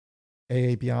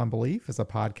AA Beyond Belief is a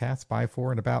podcast by,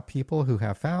 for, and about people who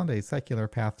have found a secular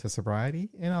path to sobriety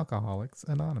in Alcoholics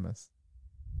Anonymous.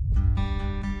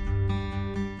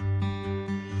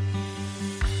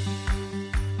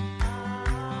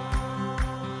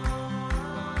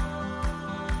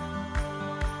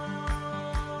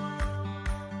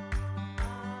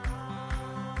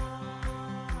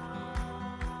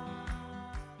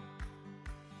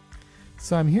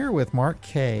 So I'm here with Mark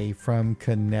K. from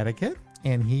Connecticut,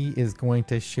 and he is going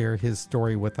to share his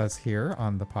story with us here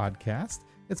on the podcast.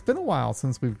 It's been a while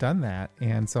since we've done that,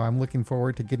 and so I'm looking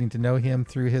forward to getting to know him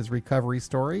through his recovery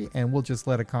story, and we'll just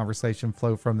let a conversation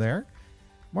flow from there.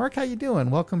 Mark, how you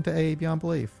doing? Welcome to AA Beyond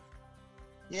Belief.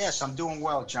 Yes, I'm doing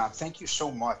well, John. Thank you so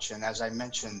much. And as I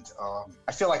mentioned,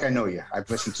 I feel like I know you. I've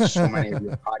listened to so many of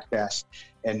your podcasts,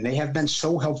 and they have been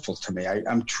so helpful to me.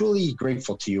 I'm truly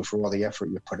grateful to you for all the effort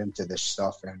you put into this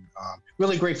stuff, and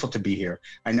really grateful to be here.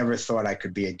 I never thought I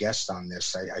could be a guest on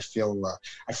this. I feel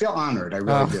honored. I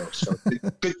really do. So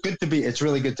good to be. It's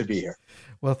really good to be here.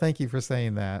 Well, thank you for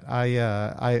saying that.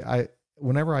 I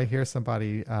whenever I hear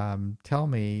somebody tell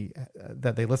me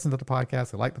that they listen to the podcast,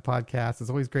 they like the podcast,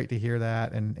 it's always great to hear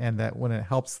that, and that when it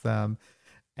helps them.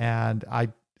 And I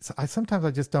sometimes I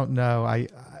just don't know.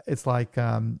 It's like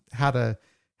how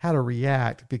to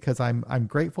react, because I'm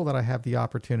grateful that I have the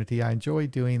opportunity. I enjoy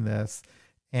doing this,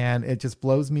 and it just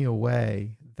blows me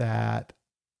away that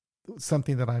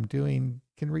something that I'm doing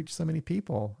can reach so many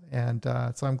people. And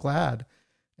so I'm glad,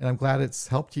 and I'm glad it's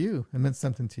helped you and meant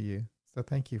something to you. So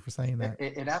thank you for saying that.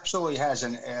 It absolutely has,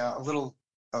 and a little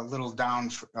down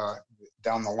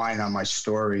the line on my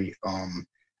story.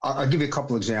 I'll give you a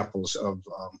couple examples of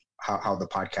how the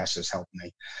podcast has helped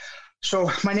me. So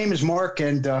my name is Mark,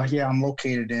 and I'm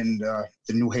located in the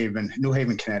New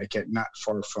Haven, Connecticut, not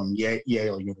far from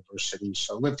Yale University.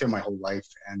 So I lived here my whole life,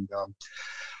 and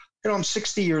I'm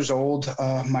 60 years old.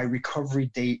 My recovery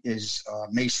date is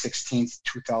May 16th,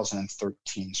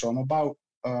 2013. So I'm about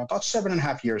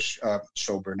 7.5 years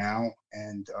sober now.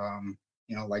 And,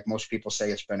 like most people say,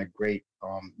 it's been a great,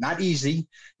 not easy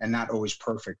and not always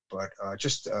perfect, but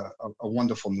just a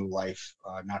wonderful new life,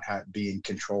 not being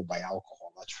controlled by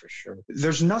alcohol, that's for sure.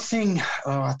 There's nothing,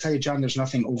 I'll tell you, John, there's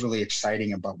nothing overly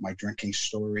exciting about my drinking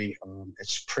story.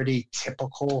 It's pretty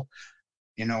typical.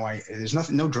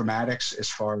 There's no dramatics as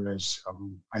far as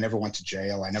I never went to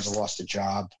jail. I never lost a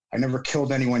job. I never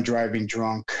killed anyone driving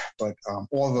drunk, but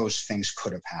all those things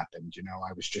could have happened.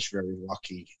 I was just very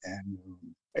lucky. And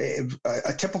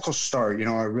a typical start,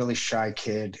 a really shy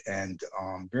kid, and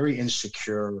very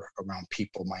insecure around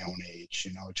people my own age.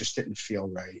 It just didn't feel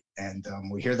right. And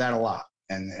we hear that a lot.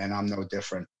 And I'm no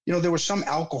different. There was some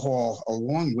alcohol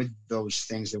along with those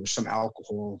things. There was some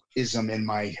alcoholism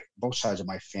in both sides of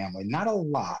my family. Not a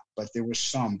lot, but there was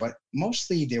some. But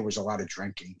mostly there was a lot of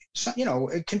drinking. So,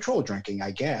 controlled drinking,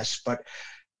 I guess. But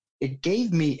it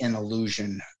gave me an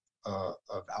illusion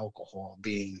of alcohol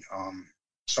being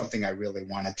something I really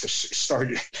wanted to start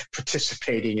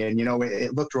participating in.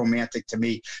 It looked romantic to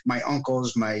me. My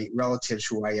uncles, my relatives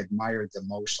who I admired the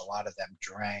most, a lot of them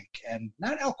drank, and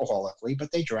not alcoholically,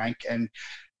 but they drank, and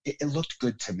it looked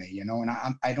good to me, and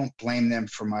I don't blame them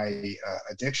for my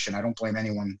addiction. I don't blame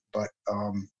anyone, but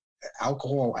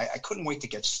alcohol, I couldn't wait to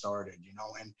get started,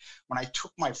 and when I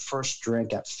took my first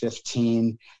drink at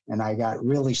 15 and I got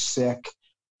really sick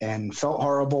and felt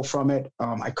horrible from it,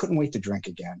 I couldn't wait to drink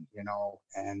again,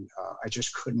 and I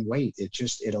just couldn't wait.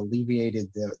 It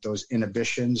alleviated those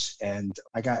inhibitions, and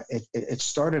I got it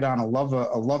started on a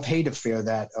love-hate affair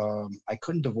that I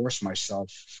couldn't divorce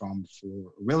myself from for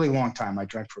a really long time. I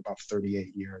drank for about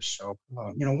 38 years. So,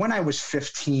 when I was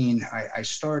 15, I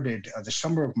started the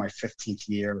summer of my 15th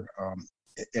year.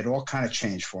 It all kind of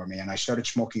changed for me, and I started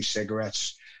smoking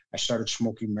cigarettes. I started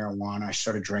smoking marijuana. I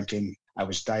started drinking. I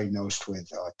was diagnosed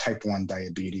with type 1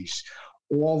 diabetes,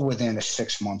 all within a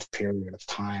 6-month period of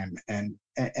time. And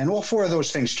all four of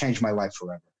those things changed my life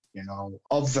forever.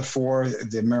 Of the four,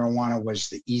 the marijuana was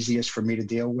the easiest for me to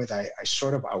deal with. I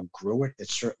sort of outgrew it. It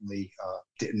certainly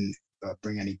didn't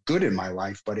bring any good in my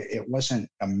life, but it wasn't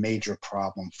a major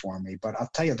problem for me. But I'll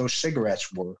tell you, those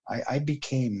cigarettes were, I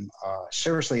became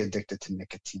seriously addicted to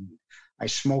nicotine. I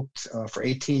smoked for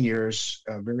 18 years,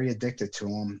 very addicted to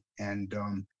them. And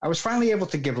I was finally able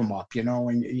to give them up,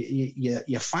 and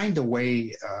you find a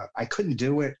way. I couldn't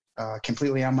do it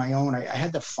completely on my own. I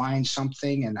had to find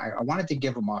something, and I wanted to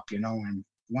give them up, and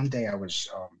one day I was,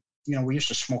 we used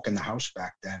to smoke in the house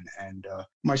back then. And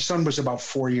my son was about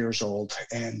 4 years old,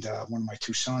 and one of my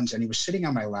two sons, and he was sitting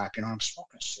on my lap, I'm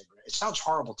smoking a cigarette. It sounds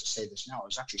horrible to say this now. I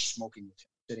was actually smoking with him,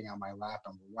 sitting on my lap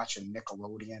and we're watching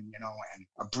Nickelodeon, and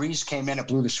a breeze came in, it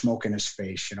blew the smoke in his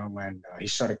face, and he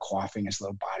started coughing, his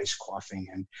little body's coughing.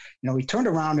 And, he turned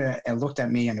around and looked at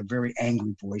me in a very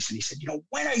angry voice. And he said,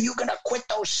 when are you going to quit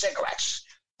those cigarettes?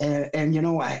 And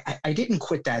I didn't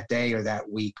quit that day or that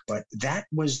week, but that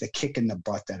was the kick in the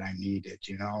butt that I needed,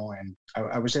 and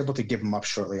I was able to give them up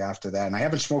shortly after that. And I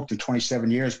haven't smoked in 27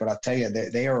 years, but I'll tell you,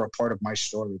 they are a part of my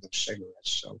story, those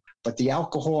cigarettes. So, but the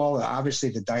alcohol, obviously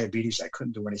the diabetes, I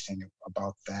couldn't do anything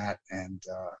about that. And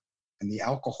the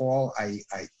alcohol, I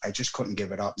just couldn't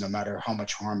give it up no matter how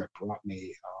much harm it brought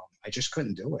me. I just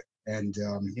couldn't do it. And,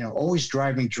 always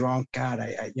driving drunk. God,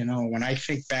 when I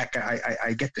think back,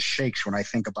 I get the shakes when I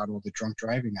think about all the drunk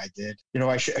driving I did.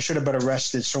 I should have been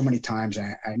arrested so many times.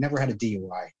 I never had a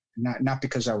DUI, not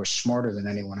because I was smarter than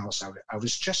anyone else. I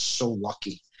was just so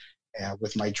lucky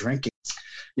with my drinking.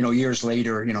 Years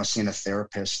later, seeing a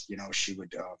therapist, she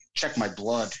would check my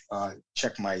blood,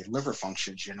 check my liver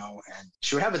functions, and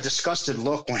she would have a disgusted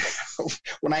look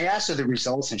when I asked her the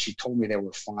results and she told me they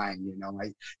were fine.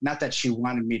 Not that she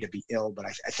wanted me to be ill, but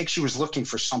I think she was looking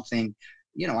for something.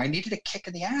 I needed a kick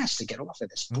in the ass to get off of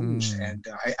this booze, and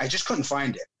I just couldn't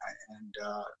find it.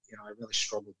 I really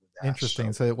struggled with that.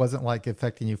 Interesting. So it wasn't like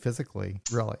affecting you physically,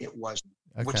 really? It wasn't.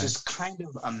 Okay. Which is kind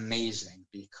of amazing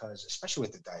because, especially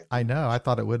with the diabetes. I know. I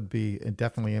thought it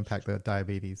definitely impact the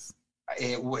diabetes.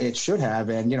 It should have.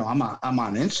 And, I'm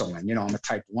on insulin, I'm a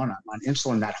type 1. I'm on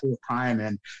insulin that whole time.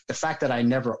 And the fact that I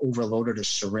never overloaded a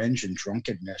syringe in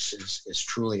drunkenness is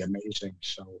truly amazing.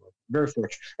 So very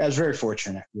fortunate. I was very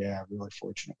fortunate. Yeah, really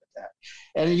fortunate with that.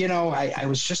 And, I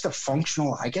was just a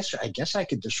functional, I guess I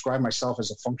could describe myself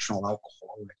as a functional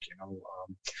alcoholic,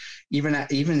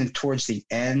 even towards the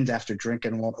end after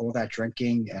drinking all that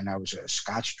drinking, and I was a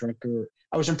Scotch drinker,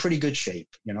 I was in pretty good shape.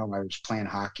 I was playing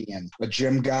hockey and a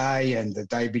gym guy, and the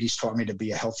diabetes taught me to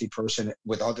be a healthy person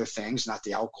with other things, not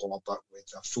the alcohol, but with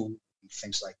food and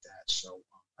things like that. So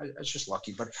I was just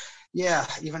lucky. But yeah,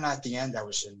 even at the end, I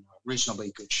was in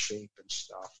reasonably good shape and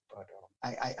stuff. But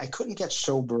I couldn't get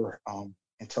sober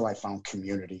until I found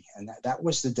community. And that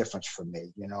was the difference for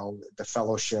me. The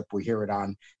fellowship, we hear it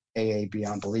on AA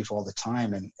Beyond Belief all the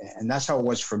time. And that's how it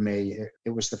was for me. It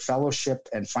was the fellowship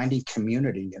and finding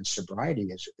community and sobriety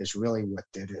is really what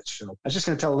did it. So I was just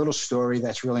going to tell a little story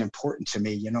that's really important to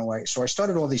me. So I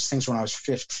started all these things when I was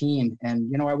 15,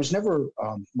 and, I was never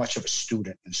much of a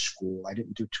student in school. I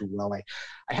didn't do too well.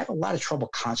 I had a lot of trouble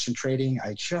concentrating.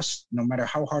 No matter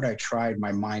how hard I tried,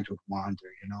 my mind would wander,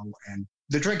 and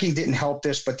the drinking didn't help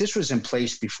this, but this was in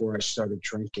place before I started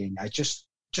drinking. I just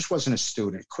wasn't a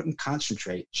student, couldn't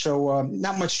concentrate. So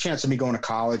not much chance of me going to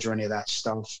college or any of that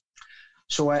stuff.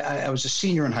 So I was a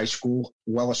senior in high school,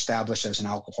 well established as an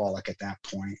alcoholic at that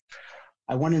point.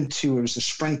 It was the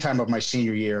springtime of my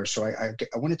senior year. So I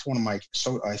went into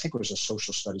I think it was a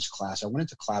social studies class. I went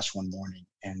into class one morning,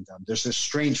 and there's this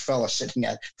strange fella sitting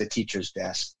at the teacher's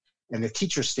desk. And the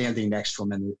teacher's standing next to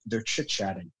him, and they're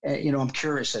chit-chatting. And, I'm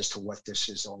curious as to what this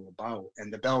is all about.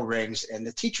 And the bell rings, and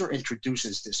the teacher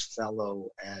introduces this fellow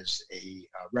as a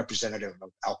representative of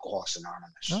Alcoholics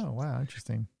Anonymous. Oh, wow.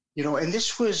 Interesting. And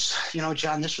this was,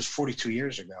 John, this was 42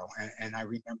 years ago. And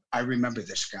I remember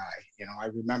this guy. I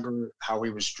remember how he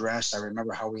was dressed. I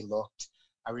remember how he looked.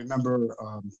 I remember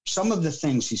some of the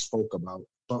things he spoke about.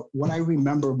 But what I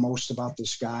remember most about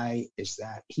this guy is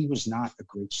that he was not a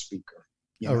great speaker.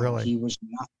 Really?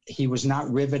 He was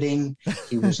not riveting.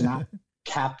 He was not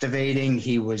captivating.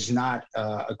 He was not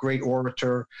a great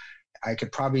orator. I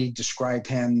could probably describe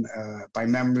him by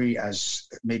memory as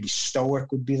maybe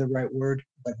stoic would be the right word.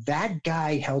 But that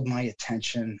guy held my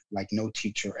attention like no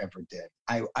teacher ever did.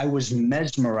 I was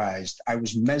mesmerized. I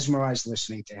was mesmerized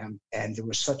listening to him, and there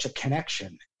was such a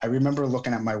connection. I remember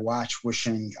looking at my watch,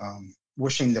 wishing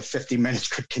the 50 minutes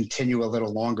could continue a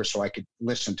little longer so I could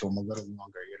listen to him a little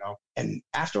longer, And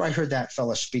after I heard that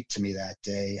fella speak to me that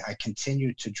day, I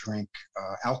continued to drink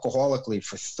alcoholically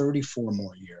for 34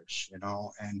 more years,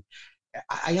 And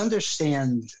I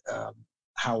understand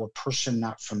how a person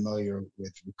not familiar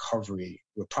with recovery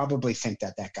would probably think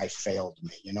that guy failed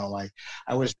me.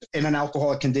 I was in an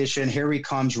alcoholic condition. Here he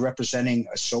comes representing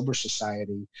a sober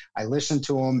society. I listened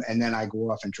to him, and then I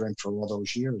go off and drink for all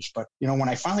those years. But, when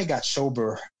I finally got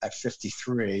sober at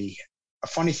 53, a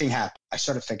funny thing happened. I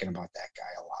started thinking about that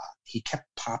guy a lot. He kept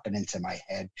popping into my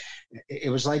head.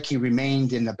 It was like he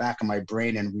remained in the back of my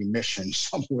brain in remission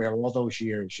somewhere all those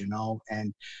years,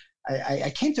 and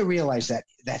I came to realize that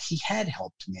he had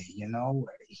helped me,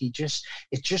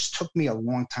 it just took me a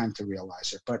long time to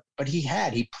realize it, but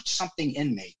he put something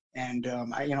in me And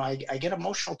I get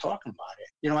emotional talking about it.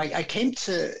 I came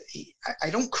to, I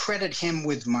don't credit him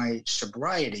with my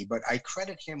sobriety, but I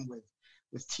credit him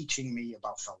with teaching me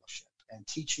about fellowship and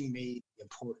teaching me the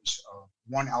importance of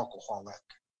one alcoholic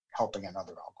helping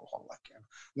another alcoholic, and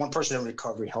one person in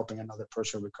recovery helping another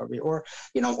person in recovery, or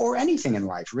anything in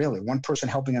life, really. One person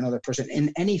helping another person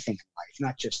in anything in life,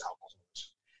 not just alcoholism.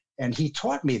 And he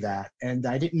taught me that, and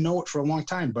I didn't know it for a long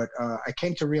time, but I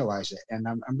came to realize it, and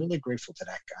I'm really grateful to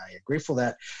that guy. Grateful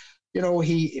that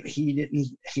he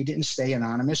didn't stay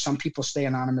anonymous. Some people stay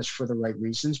anonymous for the right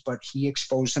reasons, but he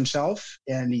exposed himself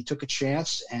and he took a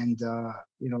chance, and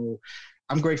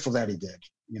I'm grateful that he did,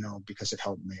 because it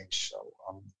helped me. So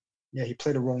yeah, he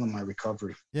played a role in my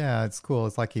recovery. Yeah, it's cool.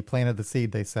 It's like he planted the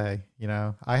seed, they say.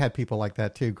 I had people like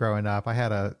that too growing up. I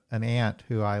had an aunt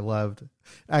who I loved.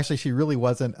 Actually, she really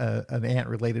wasn't an aunt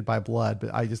related by blood,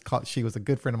 but she was a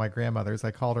good friend of my grandmother's.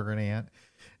 I called her an aunt.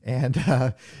 And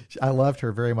I loved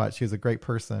her very much. She was a great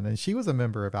person. And she was a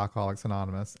member of Alcoholics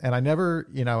Anonymous. And I never,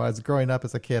 as growing up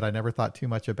as a kid, I never thought too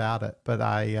much about it. But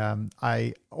I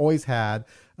always had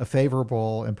a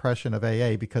favorable impression of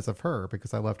AA because of her,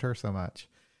 because I loved her so much.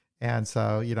 And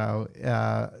so,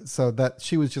 so that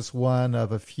she was just one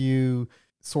of a few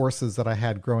sources that I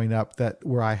had growing up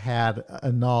where I had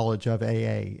a knowledge of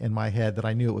AA in my head, that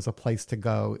I knew it was a place to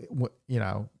go,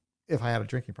 if I had a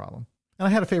drinking problem. And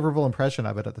I had a favorable impression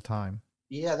of it at the time.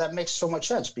 Yeah, that makes so much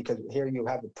sense, because here you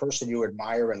have a person you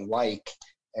admire and like,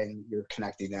 and you're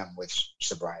connecting them with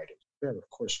sobriety. Yeah, of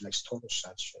course, it makes total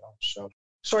sense,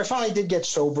 So I finally did get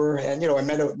sober, and I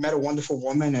met a wonderful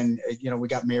woman, and we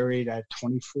got married at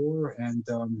 24, and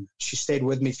she stayed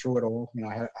with me through it all.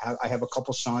 I have a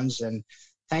couple sons, and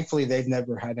thankfully they've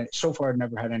never had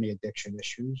any addiction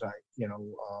issues.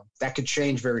 That could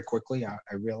change very quickly, I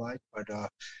realize, but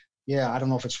yeah, I don't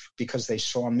know if it's because they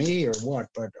saw me or what,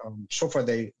 but so far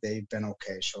they've been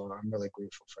okay. So I'm really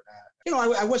grateful for that.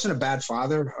 I wasn't a bad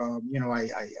father. I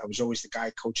was always the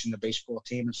guy coaching the baseball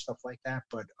team and stuff like that,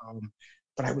 but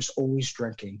I was always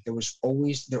drinking. There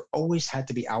always had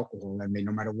to be alcohol in me,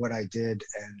 no matter what I did.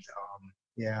 And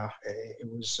yeah, it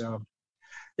was,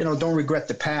 don't regret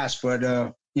the past, but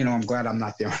I'm glad I'm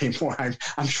not there anymore.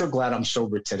 I'm sure glad I'm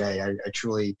sober today.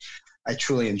 I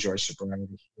truly enjoy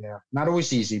sobriety. Yeah, not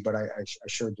always easy, but I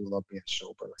sure do love being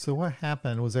sober. So what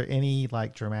happened? Was there any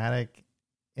dramatic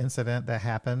incident that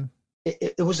happened?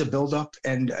 It was a buildup,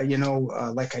 and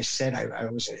like I said, I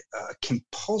was a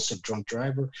compulsive drunk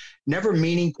driver, never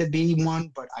meaning to be one,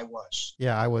 but I was.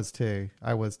 Yeah, I was too,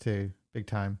 big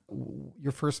time.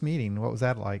 Your first meeting, what was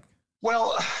that like?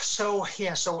 Well, so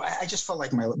I just felt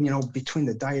like between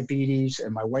the diabetes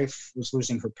and my wife was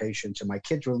losing her patience and my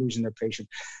kids were losing their patience,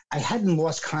 I hadn't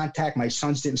lost contact. My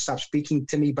sons didn't stop speaking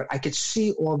to me, but I could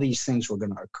see all these things were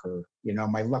going to occur.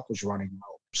 My luck was running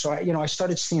low. So I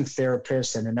started seeing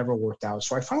therapists, and it never worked out.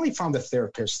 So I finally found a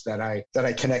therapist that I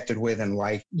connected with and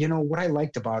liked. What I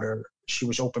liked about her, she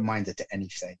was open-minded to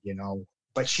anything,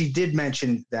 But she did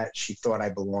mention that she thought I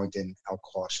belonged in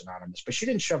Alcoholics Anonymous, but she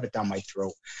didn't shove it down my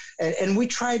throat. And we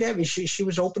tried everything. She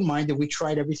was open-minded. We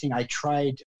tried everything. I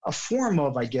tried a form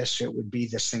of, I guess it would be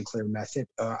the Sinclair method.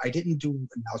 I didn't do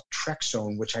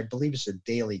naltrexone, which I believe is a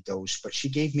daily dose, but she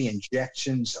gave me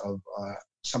injections of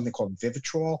something called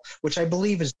Vivitrol, which I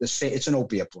believe is it's an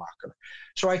opiate blocker.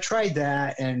 So I tried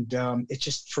that, and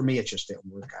for me, it just didn't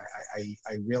work. I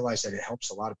realized that it helps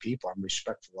a lot of people. I'm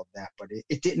respectful of that, but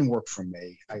it didn't work for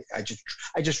me. I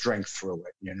just drank through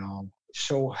it,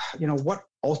 So, what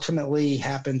ultimately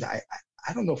happened, I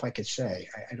don't know if I could say.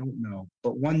 I don't know.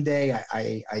 But one day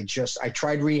I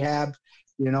tried rehab.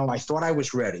 I thought I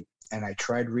was ready. And I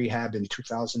tried rehab in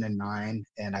 2009,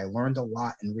 and I learned a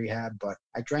lot in rehab, but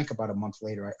I drank about a month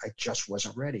later. I just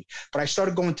wasn't ready. But I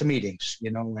started going to meetings,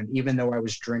 and even though I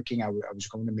was drinking, I was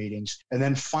going to meetings. And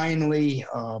then finally,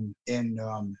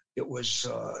 it was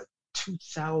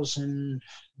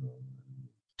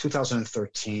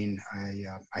 2013, I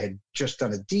had just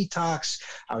done a detox.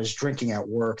 I was drinking at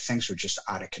work. Things were just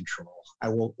out of control. I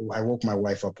woke my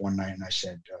wife up one night and I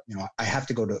said, I have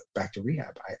to back to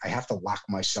rehab. I have to lock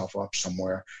myself up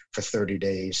somewhere for 30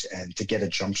 days and to get a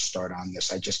jump start on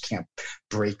this. I just can't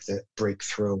break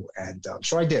through. And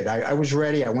so I did. I was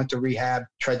ready. I went to rehab,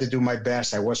 tried to do my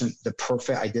best. I wasn't the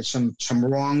perfect. I did some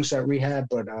wrongs at rehab,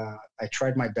 but I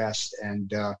tried my best.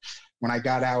 And when I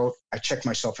got out, I checked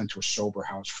myself into a sober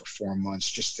house for 4 months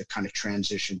just to kind of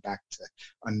transition back to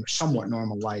a somewhat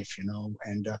normal life,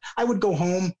 And I would go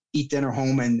home, eat dinner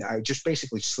home, and I just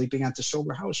basically sleeping at the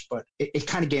sober house. But it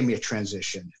kind of gave me a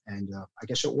transition, and I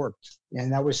guess it worked.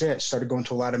 And that was it. Started going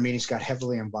to a lot of meetings, got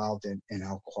heavily involved in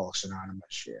Alcoholics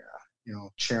Anonymous. Yeah.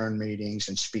 chairing meetings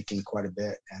and speaking quite a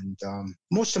bit. And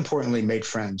most importantly, made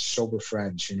friends, sober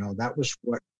friends. That was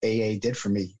what AA did for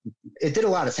me. It did a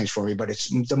lot of things for me, but it's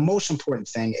the most important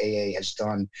thing AA has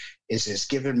done is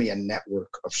given me a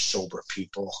network of sober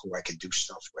people who I could do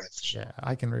stuff with. Yeah,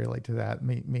 I can relate to that.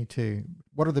 Me too.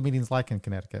 What are the meetings like in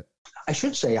Connecticut? I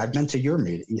should say I've been to your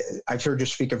meeting. I've heard you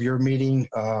speak of your meeting,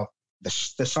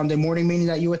 the Sunday morning meeting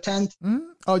that you attend.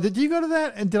 Mm-hmm. Oh, did you go to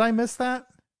that? And did I miss that?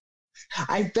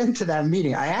 I've been to that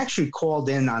meeting. I actually called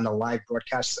in on the live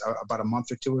broadcast about a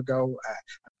month or two ago.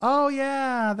 Oh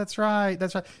yeah, that's right.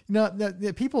 That's right.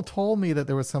 The people told me that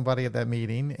there was somebody at that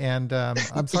meeting, and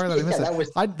I'm sorry that I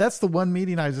missed it. That's the one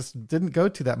meeting I just didn't go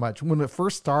to that much. When it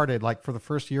first started, like for the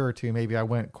first year or two, maybe I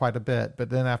went quite a bit, but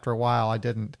then after a while I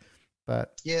didn't.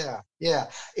 But yeah,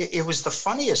 it was the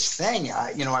funniest thing.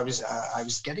 I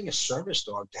was getting a service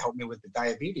dog to help me with the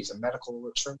diabetes, a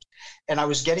medical service, and I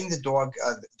was getting the dog.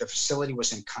 The facility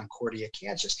was in Concordia,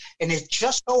 Kansas, and it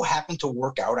just so happened to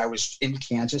work out. I was in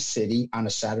Kansas City on a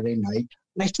Saturday night,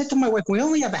 and I said to my wife, "We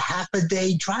only have a half a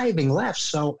day driving left."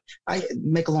 So I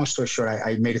make a long story short,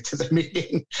 I made it to the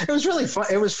meeting. It was really fun.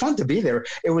 It was fun to be there.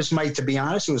 It was to be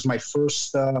honest, it was my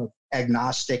first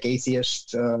agnostic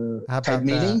atheist type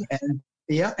meeting,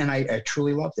 and I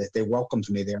truly loved it. They welcomed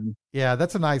me there. Yeah,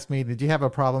 that's a nice meeting. Did you have a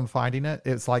problem finding it?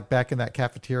 It's like back in that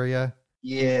cafeteria.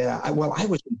 Yeah, I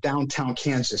was in downtown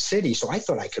Kansas City, so I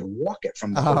thought I could walk it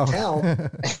from the hotel.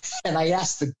 And I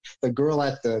asked the girl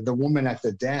the woman at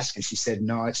the desk, and she said,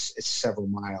 "No, it's several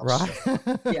miles." Right.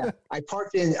 So, yeah, I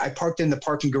parked in the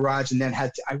parking garage, and then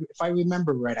if I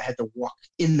remember right, I had to walk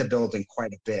in the building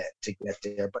quite a bit to get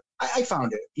there. But I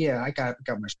found it. Yeah, I got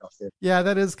myself there. Yeah,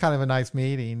 that is kind of a nice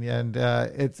meeting, and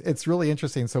it's really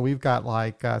interesting. So we've got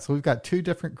we've got two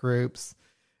different groups.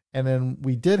 And then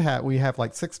we have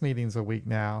like 6 meetings a week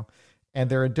now, and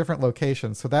they're in different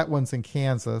locations. So that one's in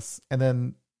Kansas. And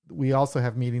then we also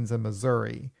have meetings in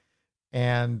Missouri.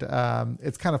 And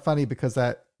it's kind of funny because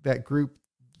that group,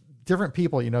 different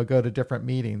people, go to different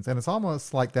meetings. And it's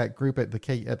almost like that group at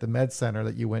the Med Center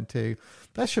that you went to,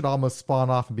 that should almost spawn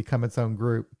off and become its own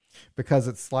group, because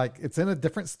it's like, it's in a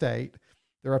different state.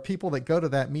 There are people that go to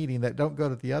that meeting that don't go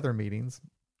to the other meetings.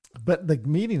 But the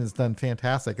meeting is done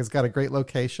fantastic. It's got a great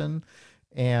location,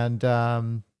 and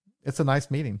it's a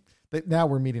nice meeting. Now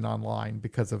we're meeting online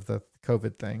because of the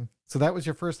COVID thing. So that was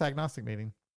your first agnostic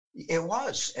meeting. It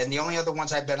was. And the only other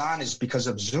ones I've been on is because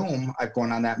of Zoom. I've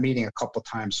gone on that meeting a couple of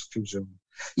times through Zoom.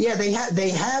 Yeah, they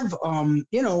have, I'm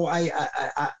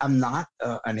not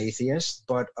an atheist,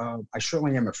 but I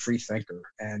certainly am a free thinker.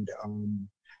 And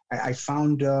I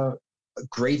found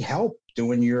great help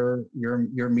doing your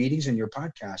meetings and your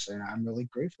podcasts, and I'm really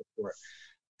grateful for it.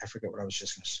 I forget what I was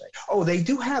just going to say. Oh, they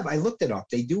do have. I looked it up.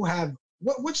 They do have.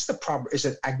 What's the problem? Is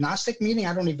it agnostic meeting?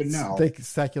 I don't even know.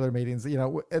 Secular meetings.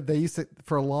 They used to,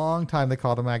 for a long time, they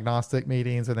called them agnostic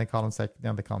meetings, and they call them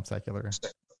now they call them secular.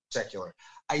 Secular.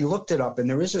 I looked it up, and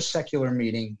there is a secular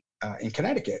meeting in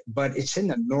Connecticut, but it's in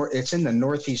the It's in the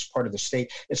northeast part of the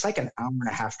state. It's like an hour and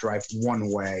a half drive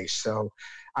one way. So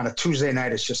on a Tuesday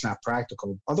night, it's just not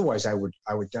practical. Otherwise, I would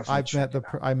definitely.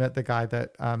 I met the guy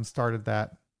that started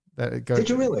that. Did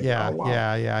you really? Yeah, oh,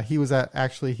 wow. yeah. He was at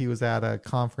a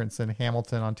conference in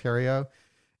Hamilton, Ontario,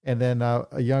 and then a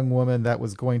young woman that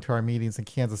was going to our meetings in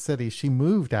Kansas City, she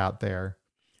moved out there,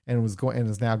 and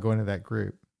is now going to that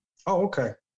group. Oh,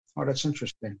 okay. Oh, that's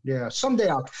interesting. Yeah, someday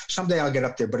I'll get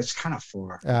up there, but it's kind of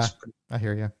far. I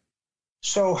hear you.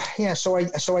 So yeah, so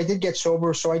I did get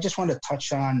sober. So I just want to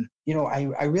touch on,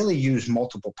 I really use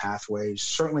multiple pathways.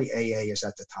 Certainly AA is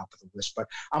at the top of the list, but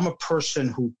I'm a person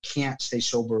who can't stay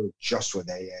sober just with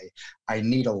AA. I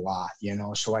need a lot,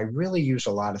 so I really use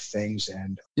a lot of things,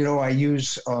 and I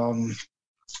use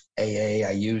AA.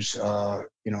 I use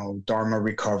Dharma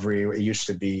Recovery. It used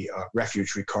to be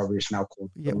Refuge Recovery. It's now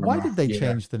called Dharma. Why did they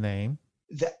change the name?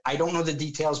 I don't know the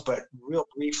details, but real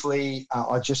briefly,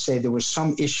 I'll just say there was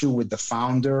some issue with the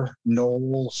founder,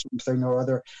 Noel something or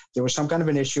other. There was some kind of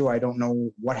an issue. I don't know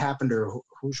what happened or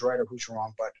who's right or who's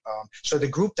wrong. But so the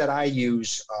group that I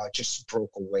use just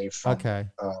broke away from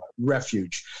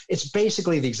Refuge. It's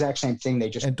basically the exact same thing.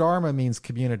 And Dharma means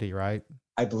community, right?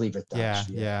 I believe it does.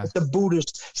 Yeah. It's like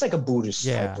a Buddhist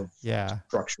type of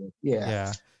structure.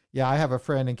 Yeah. I have a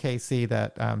friend in KC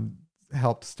that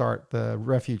helped start the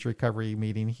Refuge Recovery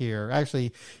meeting here.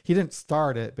 Actually, he didn't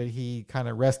start it, but he kind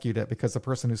of rescued it because the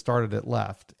person who started it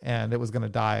left, and it was going to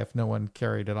die if no one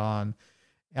carried it on.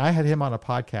 And I had him on a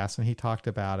podcast, and he talked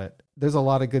about it. There's a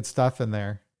lot of good stuff in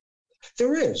there.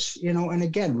 There is, and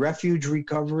again, Refuge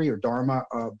Recovery or Dharma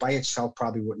by itself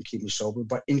probably wouldn't keep me sober,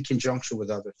 but in conjunction with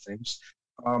other things,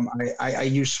 I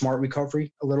use Smart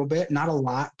Recovery a little bit, not a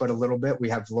lot, but a little bit. We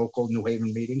have local New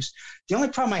Haven meetings. The only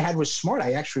problem I had with Smart,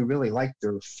 I actually really like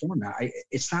their format.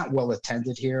 It's not well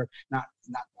attended here, not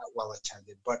well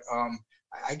attended, but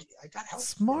I got help.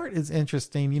 Smart is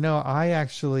interesting. You know, I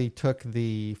actually took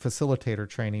the facilitator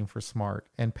training for Smart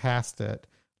and passed it.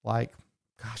 Like,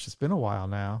 gosh, it's been a while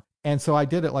now. And so I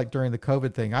did it like during the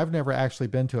COVID thing. I've never actually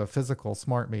been to a physical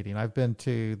Smart meeting. I've been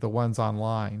to the ones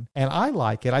online, and I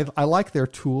like it. I like their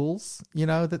tools, you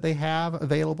know, that they have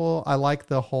available. I like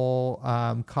the whole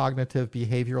cognitive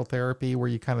behavioral therapy where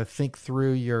you kind of think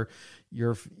through your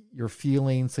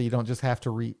feelings, so you don't just have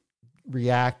to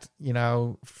react, you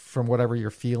know, from whatever you're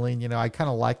feeling. You know, I kind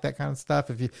of like that kind of stuff.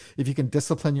 If you can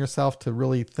discipline yourself to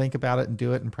really think about it and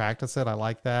do it and practice it, I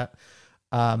like that.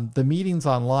 The meetings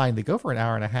online, they go for an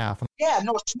hour and a half. Yeah,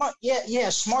 no, Smart. Yeah,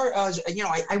 Smart. You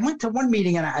know, I went to one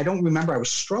meeting and I don't remember. I was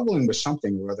struggling with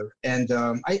something or other, and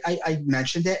I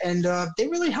mentioned it, and they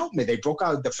really helped me. They broke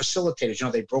out the facilitators. You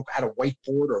know, they had a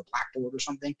whiteboard or a blackboard or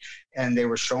something, and they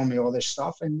were showing me all this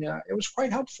stuff, and it was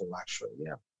quite helpful, actually.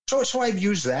 Yeah. So I've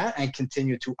used that and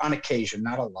continue to on occasion,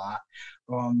 not a lot.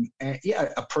 And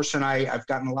yeah, a person I've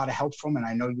gotten a lot of help from, and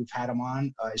I know you've had him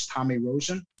on, is Tommy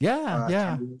Rosen. Yeah.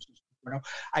 Tommy Rosen. You know,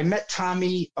 I met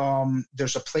Tommy.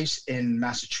 There's a place in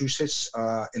Massachusetts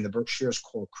in the Berkshires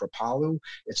called Kripalu.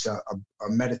 It's a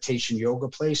meditation yoga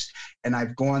place, and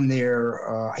I've gone there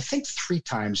I think 3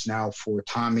 times now. For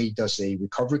Tommy does a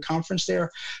recovery conference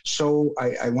there, so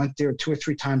I went there 2 or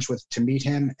 3 times to meet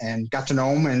him and got to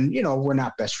know him. And you know, we're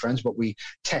not best friends, but we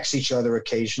text each other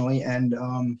occasionally. And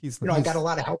I got a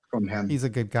lot of help from him. He's a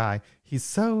good guy. He's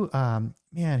so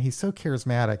he's so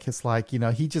charismatic. It's like, you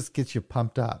know, he just gets you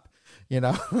pumped up. You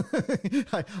know,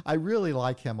 I really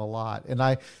like him a lot. And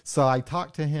I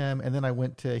talked to him, and then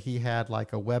he had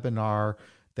like a webinar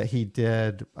that he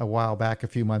did a while back, a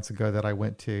few months ago, that I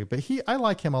went to. But I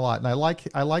like him a lot. And I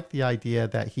like the idea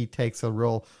that he takes a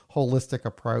real holistic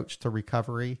approach to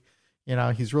recovery. You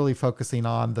know, he's really focusing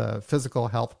on the physical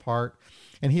health part.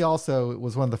 And he also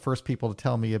was one of the first people to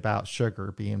tell me about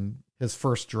sugar being his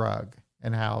first drug,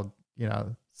 and how, you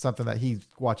know, something that he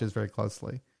watches very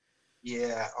closely.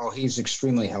 Yeah. Oh, he's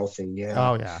extremely healthy. Yeah.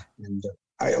 Oh, yeah. And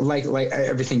I like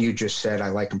everything you just said. I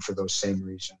like him for those same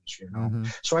reasons, you know. Mm-hmm.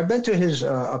 So I've been to his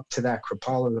up to that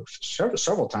Kripalu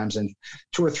several times, and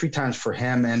 2 or 3 times for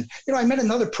him. And you know, I met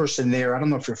another person there. I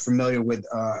don't know if you're familiar with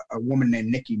a woman named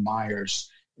Nikki Myers.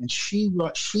 And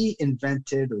she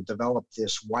invented or developed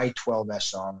this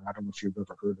Y12SR. I don't know if you've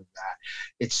ever heard of that.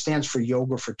 It stands for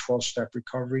Yoga for 12-Step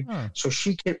Recovery. Huh. So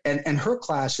she can, and her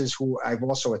classes, who I've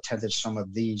also attended some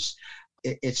of these,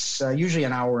 it's usually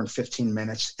an hour and 15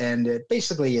 minutes. And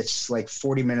basically it's like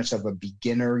 40 minutes of a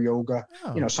beginner yoga,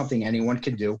 you know, something anyone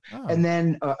can do. Oh. And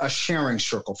then a sharing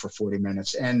circle for 40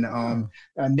 minutes. And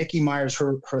Nikki Myers,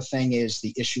 her thing is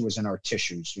the issue is in our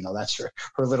tissues. You know, that's her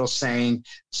little saying.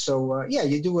 So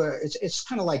you do it's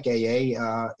kind of like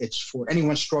AA. It's for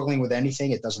anyone struggling with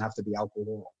anything. It doesn't have to be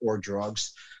alcohol or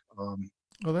drugs.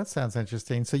 Well, that sounds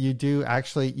interesting. So you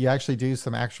actually do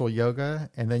some actual yoga,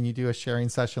 and then you do a sharing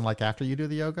session like after you do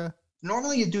the yoga?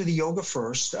 Normally you do the yoga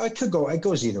first. It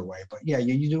goes either way, but yeah,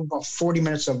 you do about 40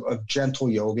 minutes of gentle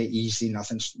yoga, easy,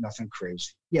 nothing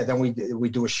crazy. Yeah, then we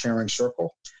do a sharing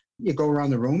circle. You go around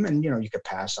the room, and you know, you could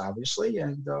pass obviously,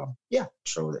 and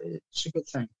so it's a good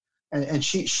thing. And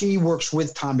she works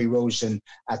with Tommy Rosen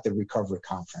at the recovery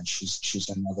conference. She's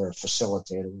another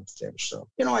facilitator up there. So,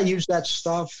 you know, I use that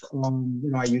stuff. You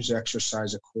know, I use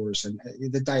exercise, of course, and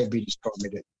the diabetes taught me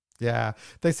that. Yeah.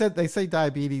 They say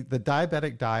diabetes, the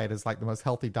diabetic diet is like the most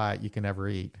healthy diet you can ever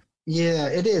eat. Yeah,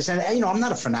 it is. And, you know, I'm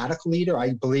not a fanatical eater.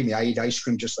 Believe me, I eat ice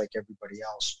cream just like everybody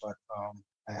else, but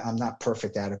I'm not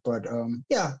perfect at it. But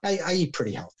I eat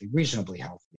pretty healthy, reasonably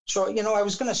healthy. So, you know, I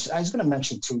was gonna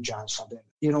mention too, John, something.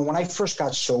 You know, when I first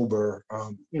got sober,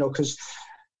 you know, because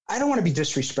I don't want to be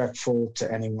disrespectful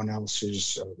to anyone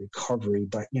else's recovery,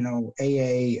 but you know,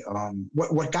 AA.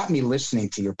 What got me listening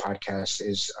to your podcast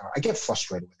is I get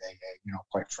frustrated with AA, you know,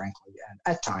 quite frankly, and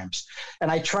at times,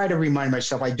 and I try to remind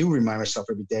myself. I do remind myself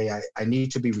every day. I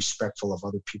need to be respectful of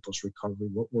other people's recovery.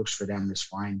 What works for them is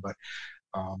fine, but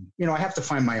you know, I have to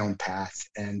find my own path,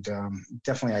 and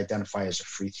definitely identify as a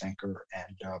free thinker.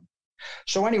 And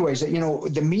so anyways, you know,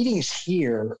 the meetings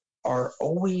here are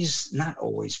not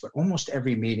always, but almost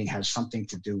every meeting has something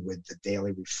to do with the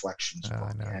Daily Reflections book.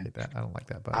 I know, I hate that. I don't like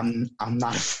that book. I'm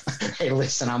not, hey,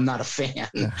 listen, I'm not a fan.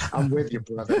 I'm with you,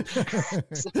 brother.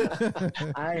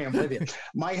 I am with you.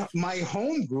 My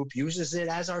home group uses it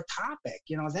as our topic.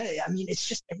 You know, it's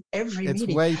just every meeting.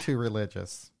 It's way too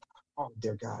religious. Oh,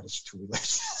 dear God, it's too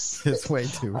religious. It's way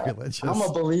too religious. I'm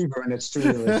a believer and it's too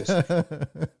religious.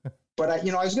 But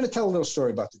I was going to tell a little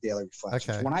story about the daily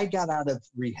reflections. Okay. When I got out of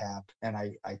rehab and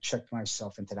I checked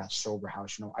myself into that sober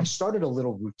house, I started a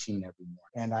little routine every morning,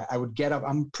 and I would get up.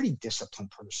 I'm a pretty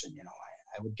disciplined person.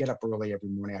 I would get up early every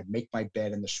morning. I'd make my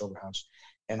bed in the sober house,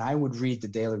 and I would read the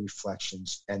daily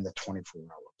reflections and the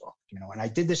 24-hour book, and I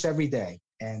did this every day.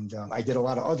 And I did a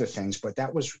lot of other things, but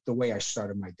that was the way I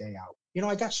started my day out.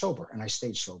 I got sober and I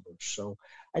stayed sober. So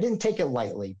I didn't take it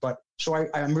lightly. But so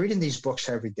I'm reading these books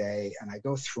every day and I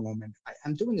go through them. And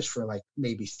I'm doing this for like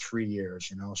maybe 3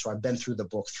 years, So I've been through the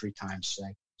book 3 times,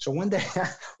 say. So one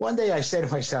day I say to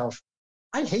myself,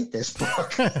 I hate this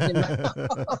book.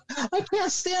 I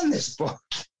can't stand this book.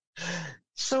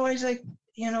 So I was like,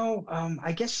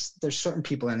 I guess there's certain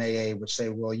people in AA would say,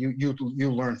 well,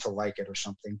 you learn to like it or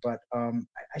something. But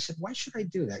I said, why should I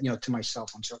do that? To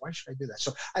myself, I'm saying, why should I do that?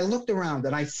 So I looked around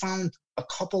and I found a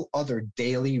couple other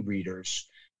daily readers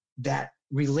that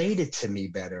related to me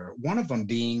better. One of them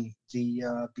being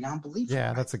the Beyond Belief.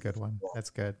 Yeah, that's a good one. That's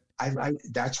good.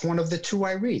 That's one of the 2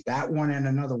 I read, that one and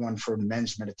another one for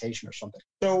men's meditation or something.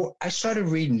 So I started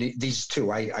reading these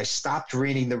 2. I stopped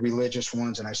reading the religious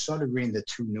ones and I started reading the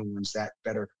 2 new ones that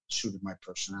better suited my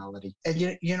personality.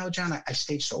 And, John, I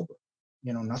stayed sober.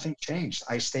 Nothing changed.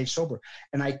 I stayed sober.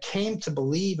 And I came to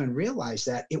believe and realize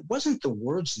that it wasn't the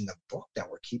words in the book that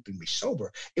were keeping me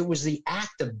sober. It was the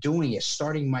act of doing it,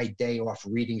 starting my day off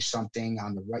reading something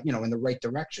on the right, in the right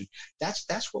direction.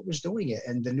 That's what was doing it.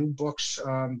 And the new books,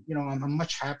 I'm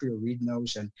much happier reading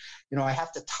those. And, I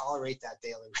have to tolerate that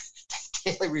daily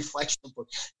reflection book.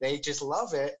 They just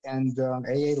love it. And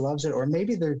AA loves it. Or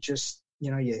maybe they're just,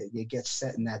 you get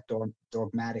set in that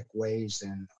dogmatic ways.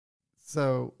 And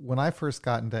so when I first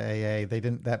got into AA,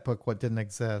 that book didn't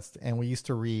exist, and we used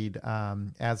to read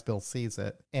As Bill Sees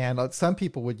It. And some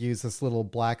people would use this little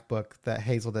black book that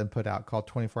Hazelden put out called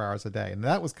 24 Hours a Day, and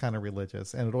that was kind of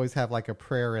religious, and it would always have like a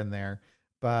prayer in there.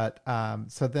 But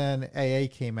so then AA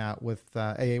came out with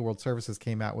AA World Services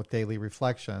came out with Daily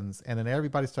Reflections, and then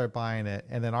everybody started buying it.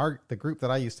 And then the group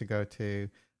that I used to go to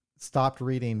stopped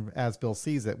reading As Bill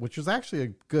Sees It, which was actually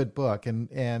a good book,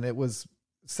 and it was.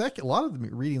 A lot of the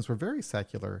readings were very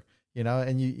secular,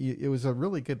 and it was a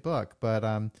really good book. But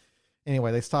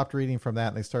anyway, they stopped reading from that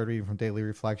and they started reading from Daily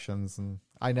Reflections, and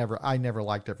I never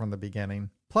liked it from the beginning.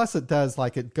 Plus, it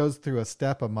goes through a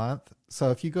step a month. So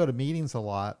if you go to meetings a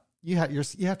lot, you have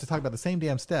to talk about the same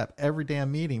damn step every damn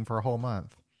meeting for a whole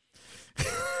month.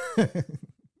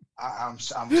 I'm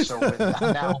so with that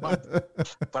now, but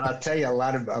I'll tell you, a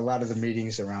lot of the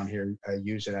meetings around here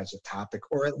use it as a topic,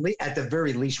 or at the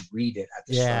very least read it at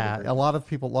the start. Yeah, a lot of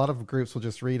groups will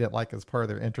just read it like as part of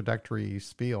their introductory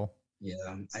spiel. Yeah,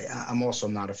 I'm also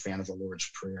not a fan of the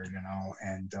Lord's Prayer,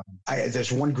 and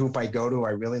there's one group I go to, I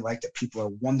really like that. People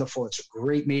are wonderful. It's a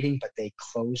great meeting, but they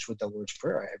close with the Lord's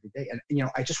Prayer every day. And,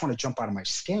 I just want to jump out of my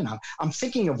skin. I'm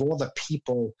thinking of all the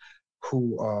people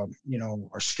who, are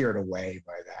scared away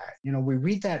by that. We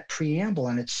read that preamble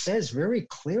and it says very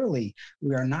clearly,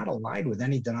 we are not allied with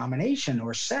any denomination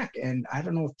or sect. And I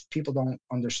don't know if people don't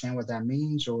understand what that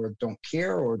means or don't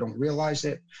care or don't realize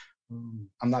it.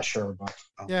 I'm not sure, but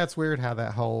yeah, it's weird how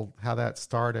that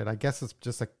started. I guess it's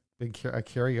just a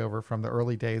carryover from the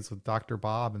early days with Dr.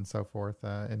 Bob and so forth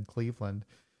in Cleveland.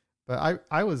 But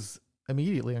I was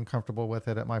immediately uncomfortable with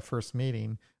it at my first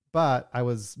meeting, but I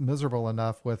was miserable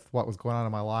enough with what was going on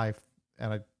in my life,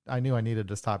 and I knew I needed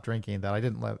to stop drinking, that I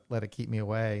didn't let it keep me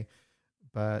away.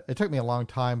 But it took me a long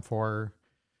time 25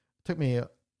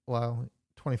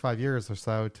 years or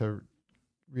so to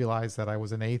realize that I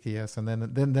was an atheist, and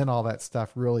then all that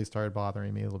stuff really started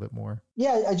bothering me a little bit more.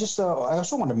 Yeah, I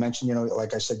also want to mention,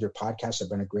 like I said, your podcasts have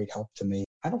been a great help to me.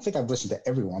 I don't think I've listened to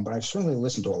everyone, but I've certainly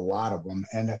listened to a lot of them.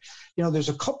 And, there's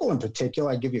a couple in particular.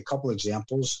 I give you a couple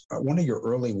examples. One of your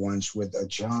early ones with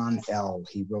John L.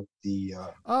 He wrote the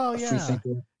Free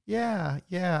Thinker. Yeah.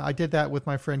 I did that with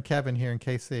my friend Kevin here in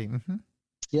KC. Mm-hmm.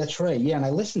 Yeah, that's right. Yeah, and I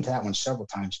listened to that one several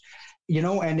times.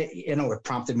 And it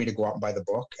prompted me to go out and buy the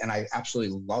book, and I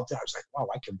absolutely loved it. I was like, wow,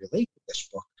 I can relate to this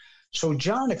book. So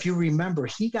John, if you remember,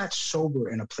 he got sober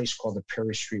in a place called the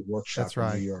Perry Street Workshop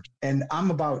in New York. And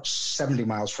I'm about 70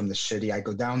 miles from the city. I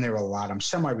go down there a lot. I'm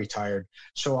semi-retired.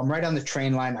 So I'm right on the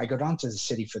train line. I go down to the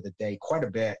city for the day quite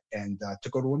a bit and to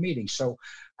go to a meeting. So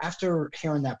after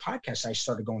hearing that podcast, I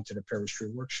started going to the Perry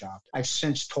Street Workshop. I've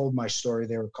since told my story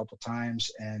there a couple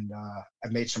times, and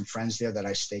I've made some friends there that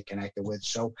I stay connected with.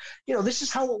 So, this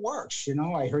is how it works.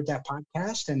 I heard that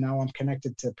podcast, and now I'm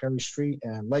connected to Perry Street,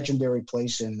 a legendary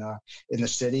place in the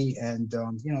city. And,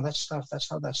 that's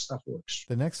how that stuff works.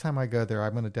 The next time I go there,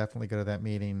 I'm going to definitely go to that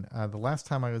meeting. The last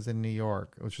time I was in New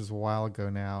York, which was a while ago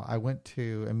now, I went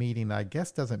to a meeting that I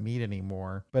guess doesn't meet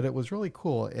anymore, but it was really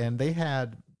cool. And they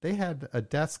had a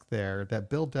desk there that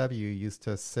Bill W. used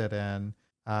to sit in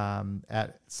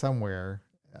at somewhere.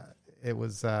 It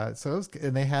was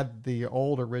and they had the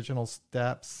old original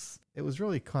steps. It was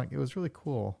really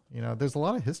cool. There's a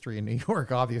lot of history in New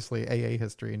York, obviously AA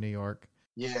history in New York.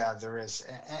 Yeah, there is.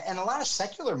 And a lot of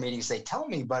secular meetings, they tell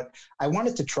me, but I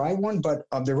wanted to try one, but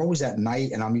they're always at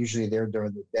night, and I'm usually there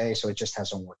during the day, so it just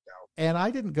hasn't worked out. And I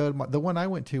didn't go to the one I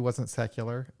went to wasn't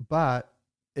secular, but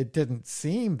it didn't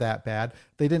seem that bad.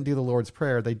 They didn't do the Lord's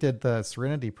Prayer. They did the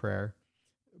Serenity Prayer,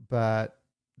 but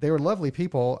they were lovely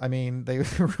people. I mean, they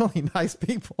were really nice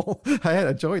people. I had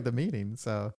enjoyed the meeting.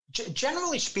 So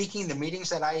generally speaking, the meetings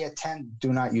that I attend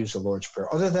do not use the Lord's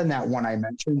Prayer. Other than that one I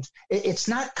mentioned, it's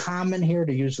not common here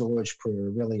to use the Lord's Prayer.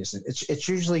 It really isn't. It's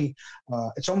usually,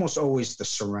 it's almost always the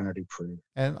Serenity Prayer.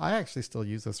 And I actually still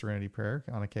use the Serenity Prayer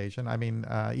on occasion. I mean,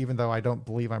 even though I don't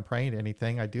believe I'm praying to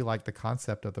anything, I do like the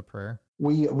concept of the prayer.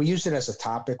 We used it as a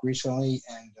topic recently,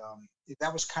 and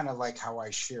that was kind of like how I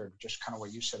shared, just kind of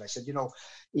what you said. I said,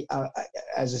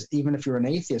 even if you're an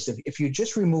atheist, if you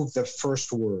just remove the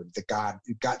first word,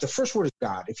 the first word is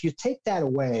God. If you take that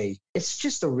away, it's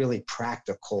just a really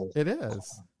practical. It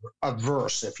is a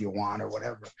verse, if you want, or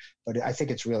whatever. But I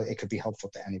think it could be helpful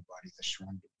to anybody. The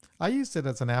Serenity. I used it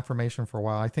as an affirmation for a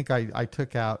while. I think I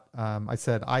took out, I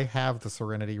said, I have the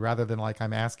serenity, rather than like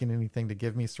I'm asking anything to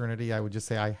give me serenity. I would just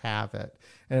say I have it.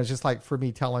 And it's just like for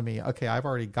me telling me, okay, I've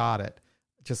already got it.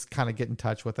 Just kind of get in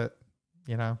touch with it,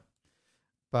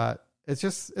 but it's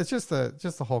just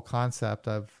the whole concept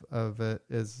of it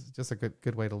is just a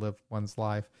good way to live one's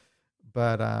life.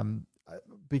 But,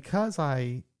 because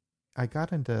I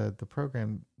got into the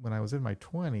program when I was in my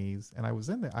 20s, and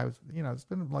it's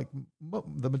been like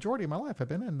the majority of my life I've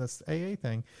been in this AA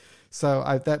thing. So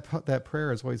that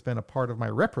prayer has always been a part of my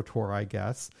repertoire, I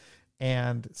guess.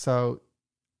 And so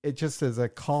it just is a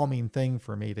calming thing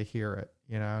for me to hear it,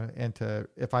 and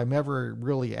if I'm ever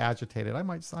really agitated, I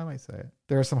might say it.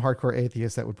 There are some hardcore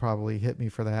atheists that would probably hit me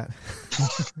for that.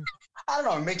 I don't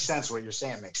know. It makes sense. What you're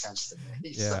saying makes sense to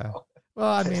me. Yeah. So. Well,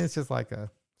 I mean, it's just like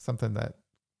something that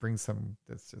brings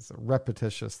it's just a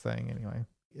repetitious thing anyway.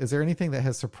 Is there anything that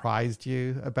has surprised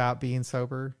you about being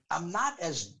sober? I'm not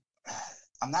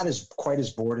quite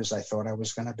as bored as I thought I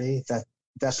was going to be.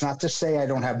 That's not to say I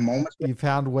don't have moments. You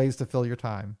found ways to fill your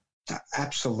time.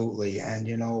 Absolutely. And,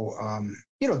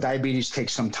 diabetes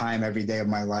takes some time every day of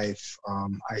my life.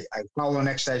 I follow an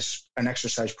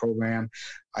exercise program.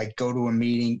 I go to a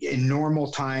meeting in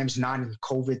normal times, not in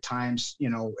COVID times.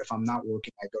 If I'm not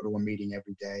working, I go to a meeting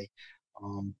every day.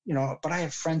 But I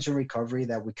have friends in recovery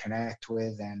that we connect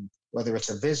with, and whether it's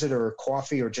a visit or a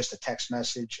coffee or just a text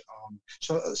message.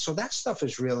 So that stuff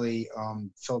has really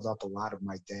filled up a lot of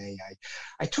my day.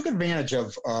 I took advantage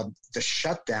of the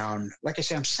shutdown. Like I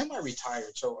say, I'm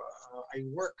semi-retired, so I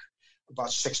work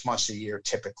about 6 months a year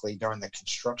typically during the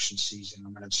construction season.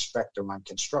 I'm an inspector on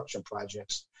construction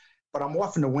projects, but I'm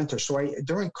off in the winter. So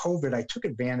during COVID, I took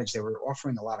advantage. They were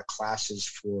offering a lot of classes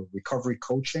for recovery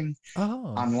coaching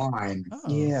online. Oh.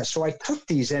 Yeah, so I took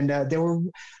these, and they were.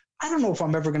 I don't know if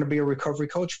I'm ever going to be a recovery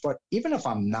coach, but even if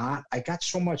I'm not, I got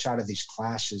so much out of these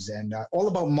classes, and all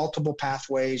about multiple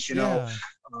pathways,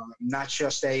 not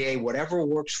just AA, whatever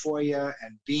works for you,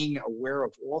 and being aware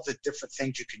of all the different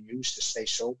things you can use to stay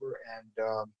sober,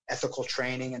 and ethical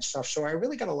training and stuff. So I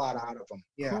really got a lot out of them.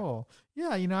 Yeah. Cool. Yeah.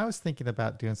 I was thinking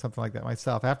about doing something like that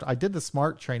myself. After I did the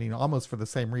SMART training almost for the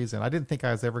same reason. I didn't think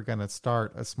I was ever going to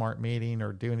start a SMART meeting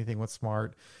or do anything with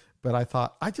SMART. But I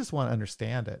thought, I just want to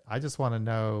understand it. I just want to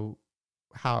know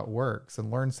how it works and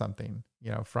learn something,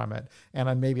 from it.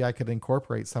 And maybe I could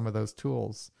incorporate some of those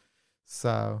tools.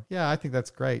 So, yeah, I think that's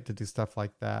great to do stuff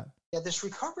like that. Yeah, this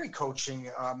recovery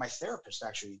coaching, my therapist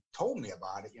actually told me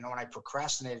about it, and I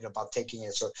procrastinated about taking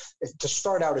it. So to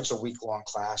start out, it's a week-long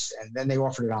class, and then they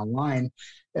offered it online.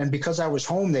 And because I was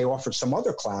home, they offered some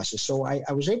other classes. So I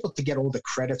was able to get all the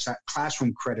credits,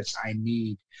 classroom credits I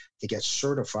need to get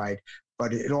certified.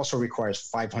 but it also requires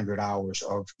 500 hours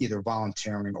of either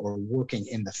volunteering or working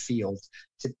in the field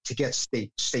to get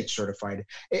state certified.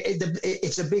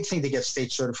 It's a big thing to get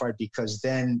state certified because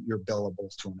then you're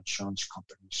billable to an insurance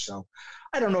company. So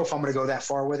I don't know if I'm going to go that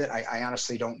far with it. I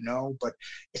honestly don't know, but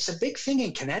it's a big thing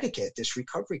in Connecticut, this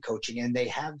recovery coaching, and they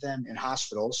have them in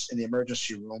hospitals in the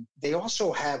emergency room. They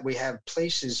also we have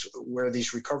places where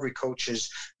these recovery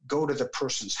coaches go to the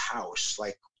person's house,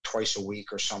 like twice a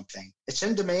week or something. It's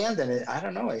in demand, and I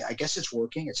don't know. I guess it's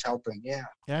working. It's helping. Yeah.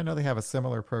 Yeah, I know they have a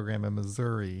similar program in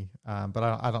Missouri, but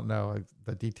I don't know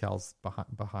the details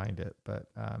behind it. But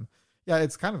yeah,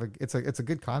 it's kind of it's a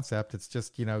good concept. It's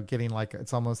just, getting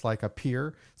it's almost like a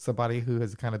peer, somebody who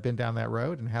has kind of been down that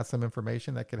road and has some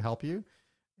information that could help you.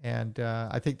 And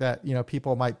I think that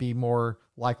people might be more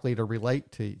likely to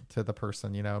relate to the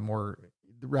person, more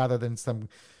rather than some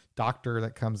doctor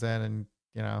that comes in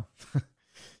and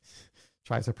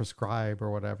tries to prescribe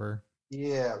or whatever.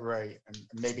 Yeah, right. And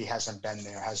maybe hasn't been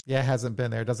there. Hasn't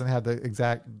been there. Doesn't have the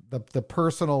exact, the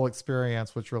personal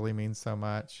experience, which really means so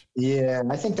much. Yeah,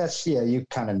 I think you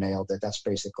kind of nailed it. That's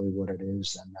basically what it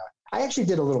is. And I actually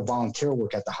did a little volunteer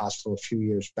work at the hospital a few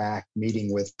years back,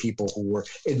 meeting with people who were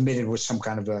admitted with some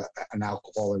kind of an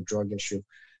alcohol or drug issue.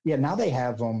 Yeah, now they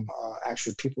have them,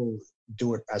 actually people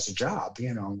do it as a job,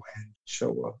 and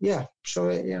so,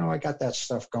 I got that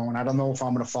stuff going. I don't know if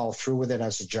I'm going to follow through with it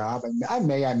as a job. I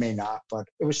may not, but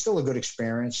it was still a good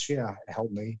experience. Yeah, it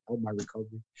helped my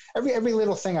recovery. Every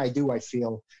little thing I do, I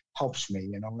feel helps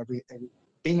me, every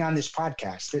being on this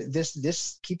podcast,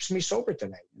 this keeps me sober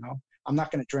today. I'm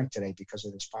not going to drink today because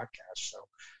of this podcast. So,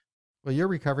 well, your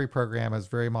recovery program is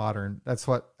very modern. That's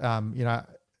what,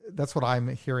 that's what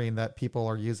I'm hearing that people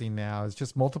are using now, is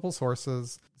just multiple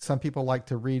sources. Some people like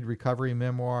to read recovery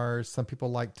memoirs. Some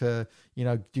people like to,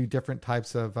 do different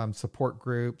types of support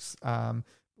groups. A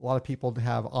lot of people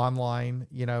have online,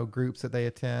 groups that they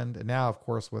attend. And now, of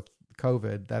course, with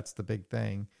COVID, that's the big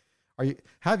thing.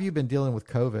 How have you been dealing with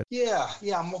COVID? Yeah,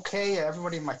 I'm okay.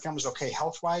 Everybody in my family's okay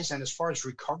health-wise, and as far as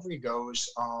recovery goes,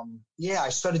 I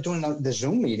started doing the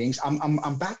Zoom meetings.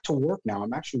 I'm back to work now.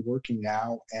 I'm actually working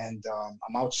now, and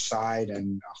I'm outside,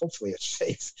 and hopefully it's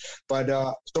safe. But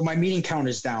so my meeting count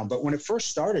is down. But when it first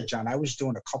started, John, I was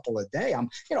doing a couple a day.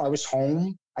 I was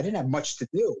home. I didn't have much to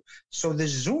do. So the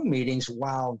Zoom meetings,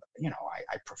 while,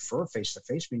 I prefer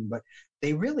face-to-face meeting, but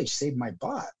they really saved my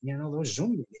butt. Those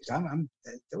Zoom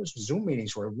meetings, those Zoom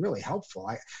meetings were really helpful.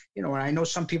 And I know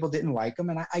some people didn't like them,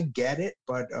 and I get it,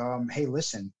 but hey,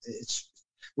 listen,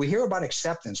 we hear about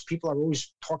acceptance. People are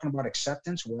always talking about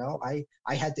acceptance. Well,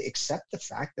 I had to accept the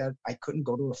fact that I couldn't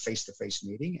go to a face-to-face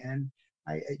meeting,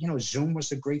 and Zoom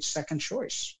was a great second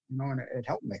choice, and it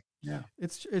helped me. Yeah.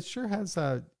 It sure has,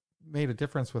 made a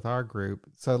difference with our group.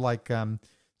 So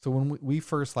so when we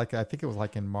first, I think it was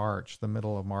in March, the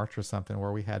middle of March or something,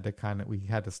 where we had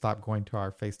to stop going to our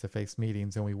face-to-face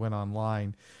meetings and we went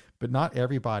online, but not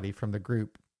everybody from the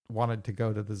group wanted to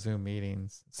go to the Zoom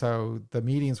meetings. So the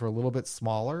meetings were a little bit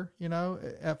smaller,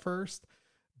 at first,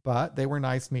 but they were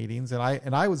nice meetings.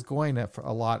 And I was going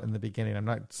a lot in the beginning. I'm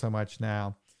not so much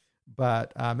now.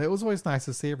 But it was always nice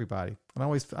to see everybody. And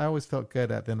I always felt good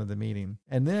at the end of the meeting.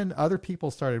 And then other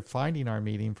people started finding our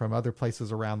meeting from other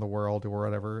places around the world or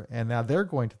whatever. And now they're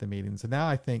going to the meetings. And now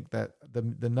I think that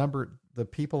the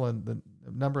people in the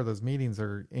number of those meetings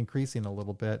are increasing a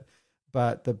little bit.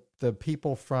 But the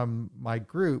people from my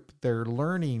group, they're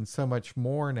learning so much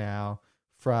more now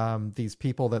from these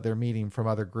people that they're meeting from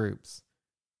other groups,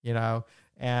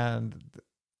 and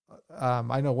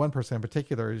I know one person in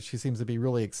particular, she seems to be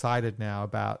really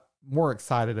more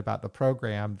excited about the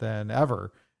program than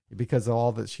ever because of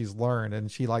all that she's learned. And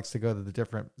she likes to go to the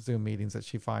different Zoom meetings that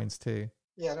she finds too.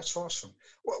 Yeah, that's awesome.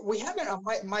 Well, we haven't,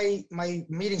 my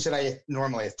meetings that I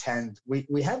normally attend,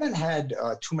 we haven't had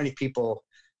too many people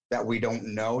that we don't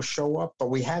know show up, but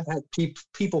we have had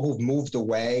people who've moved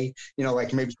away,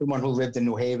 like maybe someone who lived in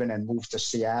New Haven and moved to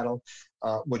Seattle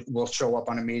will show up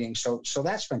on a meeting. So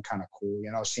that's been kind of cool,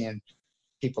 seeing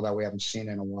people that we haven't seen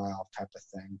in a while type of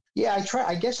thing. Yeah,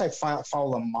 I guess I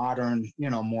follow a modern,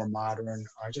 more modern.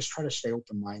 I just try to stay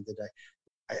open-minded.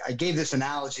 I gave this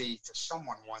analogy to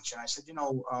someone once, and I said,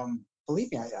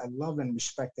 believe me, I love and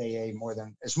respect AA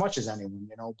as much as anyone,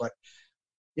 but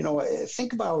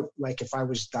think about if I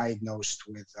was diagnosed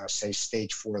with, say,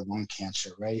 stage 4 lung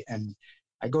cancer, right? And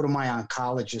I go to my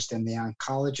oncologist, and the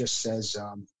oncologist says,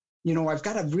 I've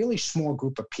got a really small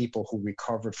group of people who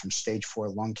recovered from stage 4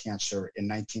 lung cancer in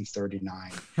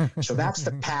 1939. So that's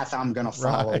the path I'm going to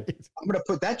follow. Right. I'm going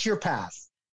to that's your path.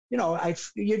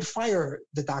 you'd fire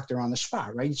the doctor on the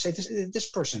spot, right? You'd say, this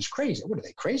person's crazy. What are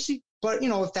they, crazy? But,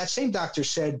 if that same doctor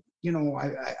said,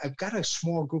 I've got a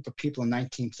small group of people in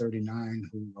 1939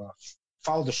 who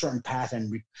followed a certain path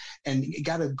and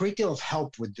got a great deal of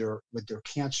help with their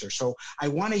cancer. So I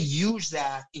want to use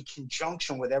that in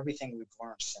conjunction with everything we've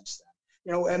learned since then.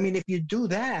 If you do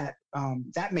that,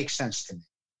 that makes sense to me,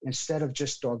 instead of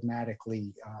just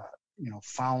dogmatically,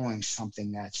 following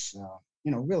something that's,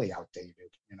 really outdated,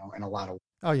 in a lot of ways.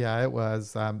 Oh yeah, it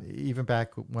was. Even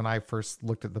back when I first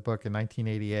looked at the book in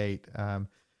 1988,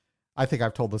 I think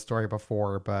I've told the story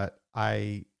before, but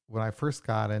when I first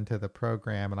got into the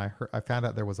program and I found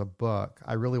out there was a book,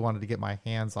 I really wanted to get my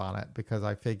hands on it, because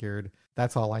I figured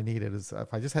that's all I needed, is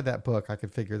if I just had that book, I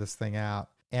could figure this thing out.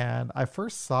 And I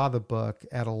first saw the book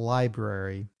at a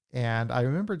library, and I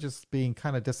remember just being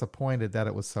kind of disappointed that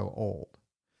it was so old.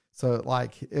 So it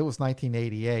was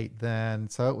 1988 then,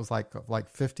 so it was like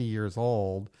 50 years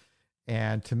old.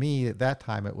 And to me at that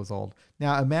time it was old.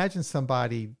 Now imagine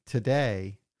somebody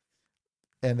today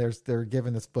and they're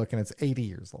given this book and it's 80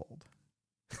 years old.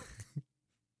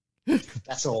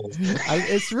 That's old.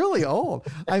 It's really old.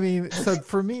 So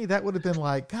for me, that would have been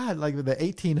like, God, like the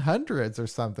 1800s or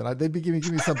something. They'd be giving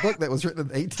me some book that was written in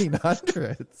the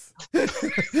 1800s.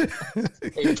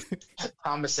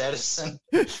 Thomas Edison.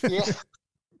 Yeah.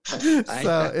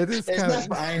 So it is kind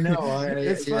of, I know.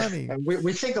 It's funny.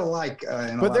 We think alike.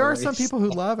 But there are some people who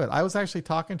love it. I was actually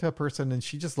talking to a person and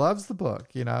she just loves the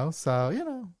book,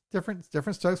 so,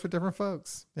 different strokes for different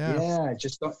folks. Yeah.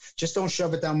 Just don't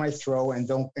shove it down my throat,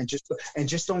 and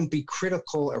just don't be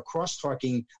critical or cross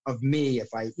talking of me if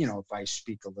I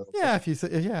speak a little. Yeah. bit. If you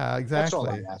say, yeah, exactly. That's all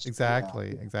I ask.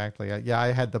 Exactly. Yeah. I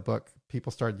had the book.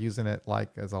 People started using it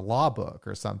like as a law book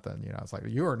or something, it's like,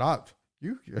 you are not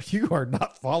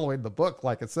following the book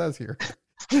like it says here.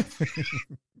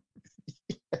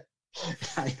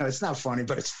 I know it's not funny,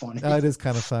 but it's funny. It is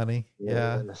kind of funny.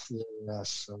 Yeah.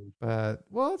 But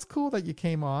it's cool that you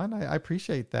came on. I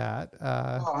appreciate that.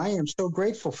 I am so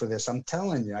grateful for this. I'm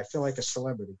telling you, I feel like a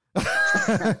celebrity.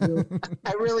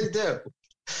 I really do.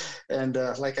 And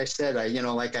like I said,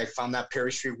 I found that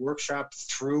Perry Street Workshop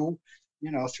through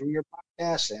your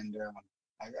podcast, and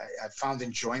I found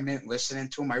enjoyment listening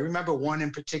to him. I remember one in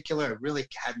particular, it really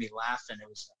had me laughing. It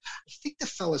was, I think the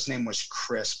fella's name was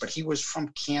Chris, but he was from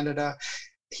Canada.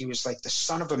 He was like the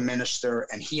son of a minister,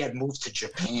 and he had moved to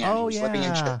Japan. Oh, he was living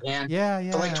in Japan.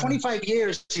 Yeah. For like 25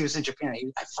 years, he was in Japan.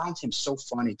 I found him so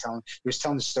funny. He was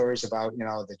telling the stories about,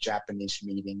 the Japanese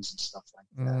meetings and stuff like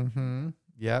that. Mm-hmm.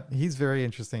 Yep. He's a very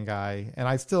interesting guy. And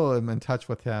I still am in touch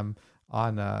with him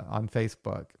on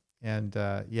Facebook. And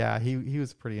he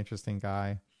was a pretty interesting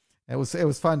guy. It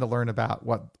was fun to learn about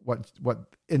what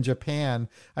in Japan.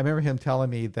 I remember him telling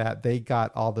me that they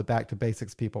got all the Back to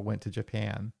Basics people went to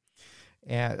Japan,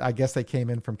 and I guess they came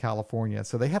in from California,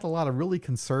 so they had a lot of really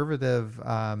conservative,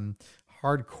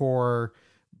 hardcore,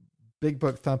 big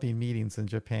book thumping meetings in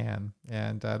Japan,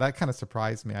 and that kind of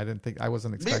surprised me. I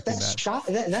wasn't expecting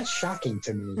that. That's shocking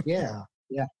to me. Yeah.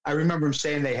 I remember him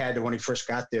saying they had, when he first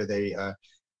got there, they.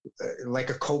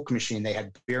 Like a Coke machine, they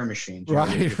had beer machines.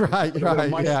 Right.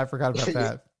 Yeah, I forgot about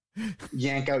that.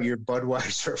 Yank out your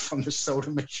Budweiser from the soda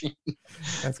machine.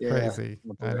 That's crazy.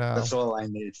 I know. That's all I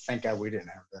need. Thank God we didn't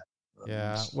have that.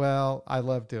 Yeah. Well, I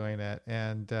love doing it.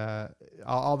 And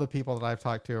all the people that I've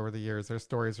talked to over the years, their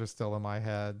stories are still in my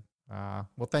head.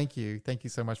 Well, thank you. Thank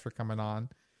you so much for coming on.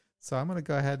 So I'm going to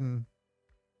go ahead and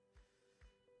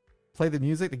play the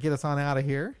music to get us on out of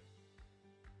here.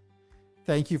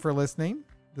 Thank you for listening.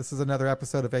 This is another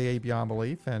episode of AA Beyond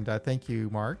Belief, and thank you,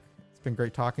 Mark. It's been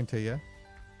great talking to you.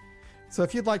 So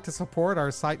if you'd like to support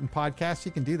our site and podcast,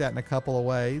 you can do that in a couple of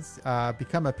ways.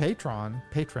 Become a patron.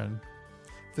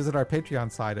 Visit our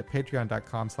Patreon site at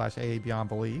patreon.com/AA Beyond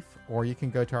Belief, or you can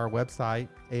go to our website,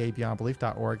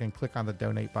 aabeyondbelief.org, and click on the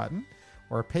donate button,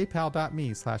 or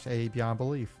paypal.me/AA Beyond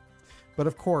Belief. But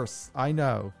of course, I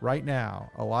know right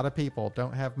now a lot of people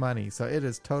don't have money, so it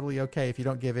is totally okay if you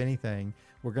don't give anything.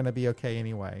 We're going to be okay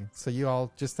anyway. So you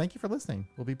all just thank you for listening.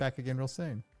 We'll be back again real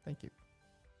soon. Thank you.